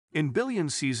In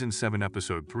Billions Season 7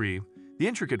 Episode 3, the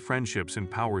intricate friendships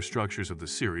and power structures of the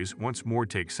series once more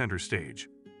take center stage.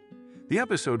 The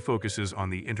episode focuses on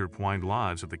the intertwined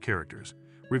lives of the characters,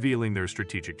 revealing their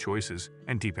strategic choices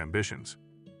and deep ambitions.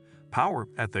 Power,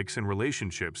 ethics, and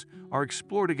relationships are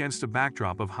explored against a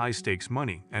backdrop of high-stakes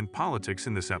money and politics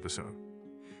in this episode.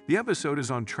 The episode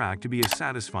is on track to be a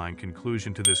satisfying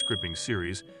conclusion to this gripping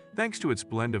series thanks to its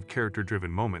blend of character-driven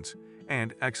moments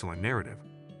and excellent narrative.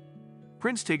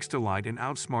 Prince takes delight in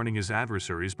outsmarting his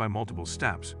adversaries by multiple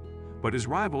steps, but his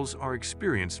rivals are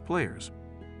experienced players.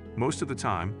 Most of the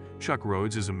time, Chuck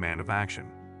Rhoades is a man of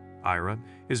action. Ira,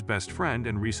 his best friend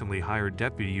and recently hired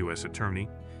deputy U.S. attorney,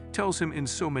 tells him in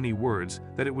so many words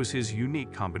that it was his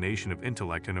unique combination of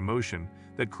intellect and emotion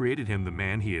that created him the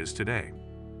man he is today.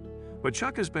 But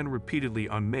Chuck has been repeatedly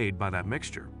unmade by that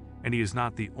mixture, and he is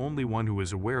not the only one who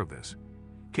is aware of this.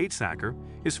 Kate Sacker,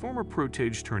 his former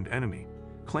protege-turned-enemy,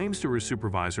 claims to her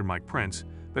supervisor Mike Prince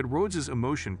that Rhoades'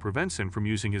 emotion prevents him from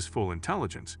using his full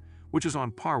intelligence, which is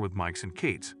on par with Mike's and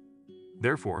Kate's.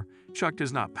 Therefore, Chuck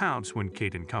does not pounce when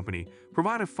Kate and company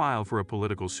provide a file for a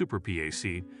political super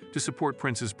PAC to support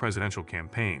Prince's presidential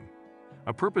campaign,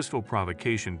 a purposeful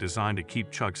provocation designed to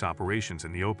keep Chuck's operations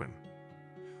in the open,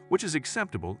 which is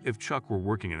acceptable if Chuck were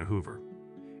working in a Hoover.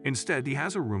 Instead, he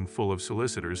has a room full of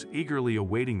solicitors eagerly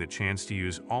awaiting the chance to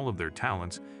use all of their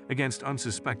talents against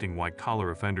unsuspecting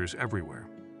white-collar offenders everywhere,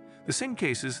 the same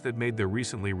cases that made their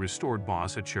recently restored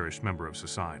boss a cherished member of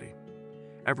society.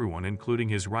 Everyone, including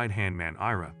his right-hand man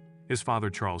Ira, his father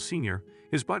Charles Sr.,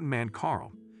 his button man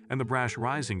Carl, and the brash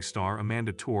rising star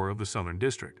Amanda Torr of the Southern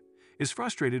District, is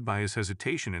frustrated by his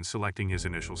hesitation in selecting his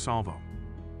initial salvo.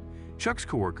 Chuck's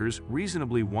coworkers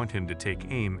reasonably want him to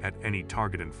take aim at any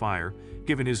target and fire,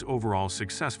 given his overall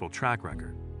successful track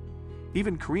record.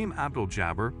 Even Kareem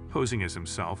Abdul-Jabbar, posing as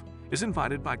himself, is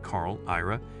invited by Carl,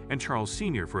 Ira, and Charles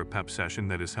Sr. for a pep session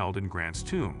that is held in Grant's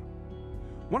tomb.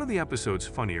 One of the episode's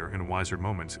funnier and wiser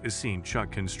moments is seeing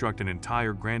Chuck construct an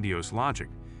entire grandiose logic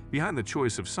behind the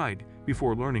choice of site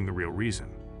before learning the real reason.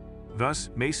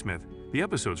 Thus, Mae Smith, the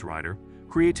episode's writer,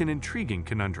 creates an intriguing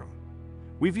conundrum.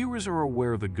 We viewers are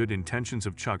aware of the good intentions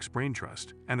of Chuck's brain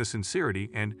trust and the sincerity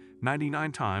and,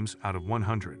 99 times out of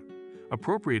 100,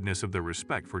 appropriateness of their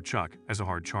respect for Chuck as a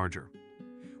hard charger.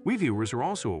 We viewers are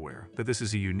also aware that this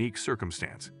is a unique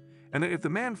circumstance, and that if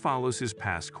the man follows his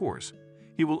past course,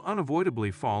 he will unavoidably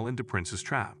fall into Prince's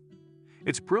trap.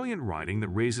 It's brilliant writing that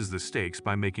raises the stakes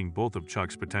by making both of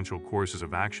Chuck's potential courses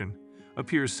of action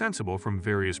appear sensible from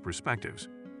various perspectives,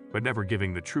 but never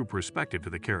giving the true perspective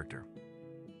to the character.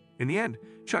 In the end,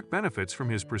 Chuck benefits from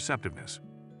his perceptiveness.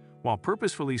 While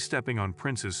purposefully stepping on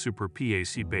Prince's super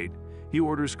PAC bait, he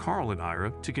orders Carl and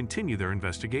Ira to continue their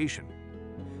investigation.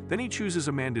 Then he chooses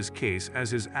Amanda's case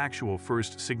as his actual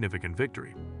first significant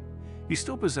victory. He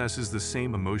still possesses the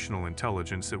same emotional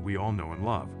intelligence that we all know and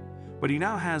love, but he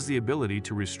now has the ability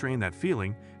to restrain that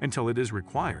feeling until it is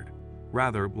required,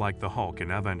 rather like the Hulk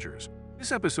in Avengers.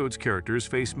 This episode's characters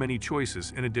face many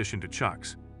choices in addition to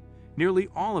Chuck's. Nearly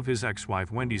all of his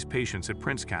ex-wife Wendy's patients at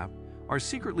PrinceCap are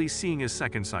secretly seeing a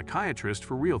second psychiatrist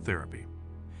for real therapy.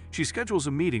 She schedules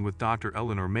a meeting with Dr.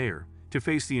 Eleanor Mayer to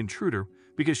face the intruder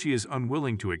because she is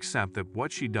unwilling to accept that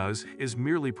what she does is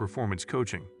merely performance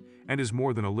coaching and is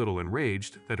more than a little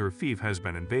enraged that her fief has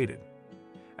been invaded.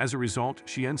 As a result,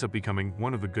 she ends up becoming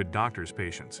one of the good doctor's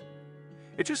patients.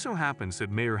 It just so happens that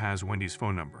Mayer has Wendy's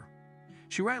phone number.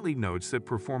 She rightly notes that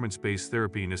performance-based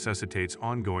therapy necessitates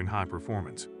ongoing high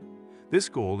performance. This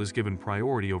goal is given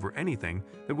priority over anything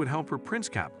that would help her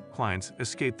PrinceCap clients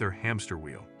escape their hamster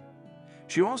wheel.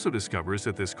 She also discovers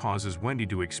that this causes Wendy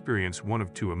to experience one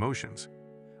of two emotions,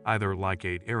 either like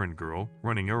an errand girl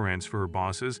running errands for her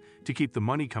bosses to keep the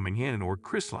money coming in, or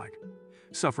Chris-like,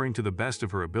 suffering to the best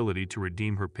of her ability to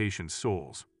redeem her patients'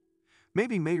 souls.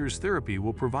 Maybe Mayer's therapy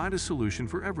will provide a solution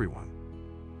for everyone.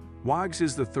 Wags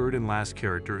is the third and last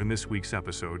character in this week's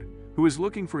episode who is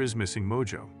looking for his missing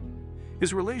mojo.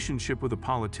 His relationship with a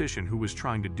politician who was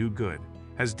trying to do good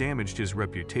has damaged his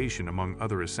reputation among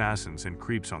other assassins and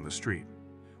creeps on the street,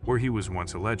 where he was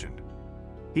once a legend.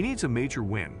 He needs a major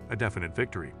win, a definite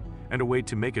victory, and a way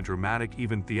to make a dramatic,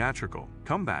 even theatrical,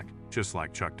 comeback, just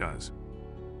like Chuck does.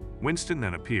 Winston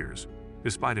then appears.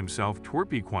 Despite himself,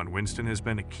 Twerpyquan Winston has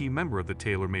been a key member of the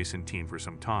Taylor Mason team for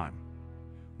some time.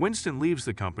 Winston leaves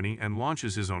the company and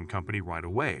launches his own company right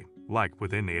away, like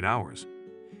within 8 hours.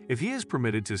 If he is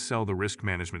permitted to sell the risk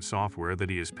management software that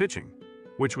he is pitching,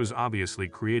 which was obviously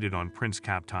created on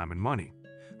PrinceCap time and money,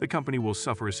 the company will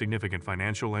suffer significant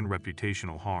financial and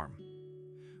reputational harm.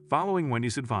 Following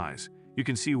Wendy's advice, you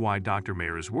can see why Dr.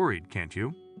 Mayer is worried, can't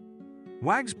you?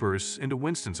 Wags bursts into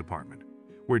Winston's apartment,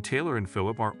 where Taylor and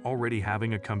Philip are already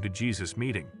having a come-to-Jesus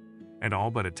meeting, and all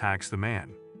but attacks the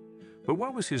man. But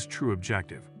what was his true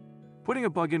objective? Putting a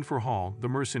bug in for Hall, the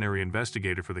mercenary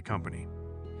investigator for the company.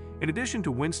 In addition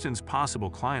to Winston's possible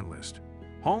client list,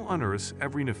 Hall unearths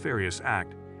every nefarious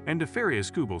act and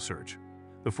nefarious Google search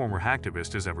the former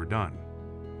hacktivist has ever done.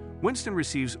 Winston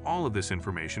receives all of this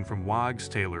information from Wags,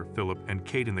 Taylor, Philip, and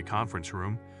Kate in the conference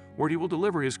room, where he will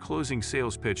deliver his closing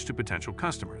sales pitch to potential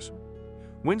customers.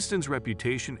 Winston's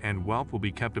reputation and wealth will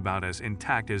be kept about as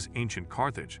intact as ancient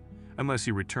Carthage, unless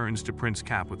he returns to Prince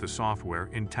Cap with the software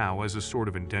in Tau as a sort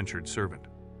of indentured servant.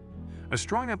 A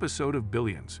strong episode of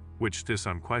Billions, which this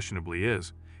unquestionably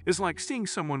is like seeing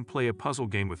someone play a puzzle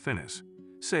game with Finis,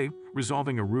 say,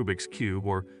 resolving a Rubik's Cube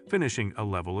or finishing a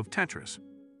level of Tetris.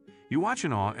 You watch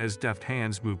in awe as deft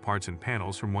hands move parts and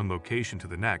panels from one location to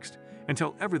the next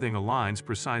until everything aligns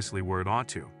precisely where it ought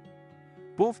to.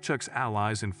 Both Chuck's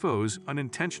allies and foes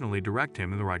unintentionally direct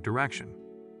him in the right direction.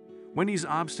 Wendy's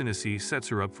obstinacy sets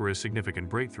her up for a significant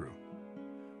breakthrough.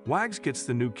 Wags gets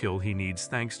the new kill he needs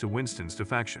thanks to Winston's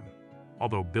defection.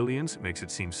 Although Billions makes it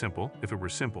seem simple, if it were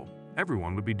simple,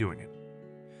 everyone would be doing it.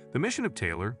 The mission of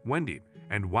Taylor, Wendy,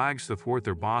 and Wags to thwart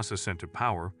their boss' ascent to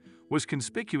power was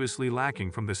conspicuously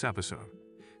lacking from this episode,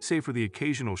 save for the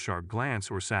occasional sharp glance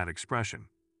or sad expression.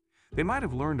 They might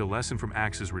have learned a lesson from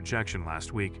Axe's rejection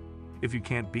last week. If you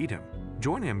can't beat him,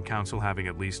 join him, counsel having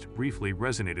at least briefly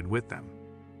resonated with them.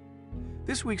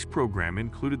 This week's program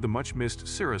included the much-missed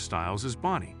Sarah Stiles as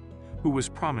Bonnie, who was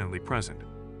prominently present.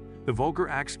 The vulgar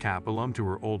Axe Cap alum to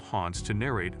her old haunts to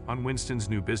narrate on Winston's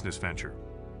new business venture.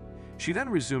 She then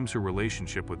resumes her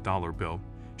relationship with Dollar Bill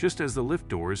just as the lift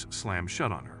doors slam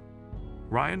shut on her.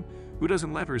 Ryan, who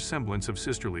doesn't let her semblance of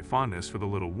sisterly fondness for the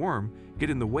little worm get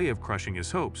in the way of crushing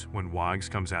his hopes when Wags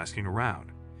comes asking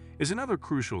around, is another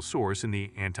crucial source in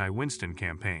the anti-Winston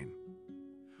campaign.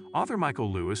 Author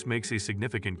Michael Lewis makes a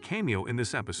significant cameo in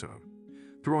this episode,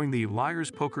 throwing the Liar's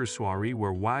Poker soiree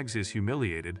where Wags is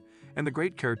humiliated, and the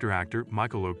great character actor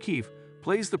Michael O'Keefe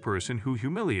plays the person who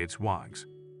humiliates Wags.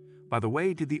 By the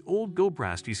way, did the old Bill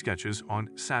Brasty sketches on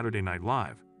Saturday Night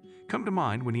Live come to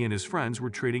mind when he and his friends were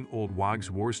trading old Wags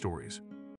war stories?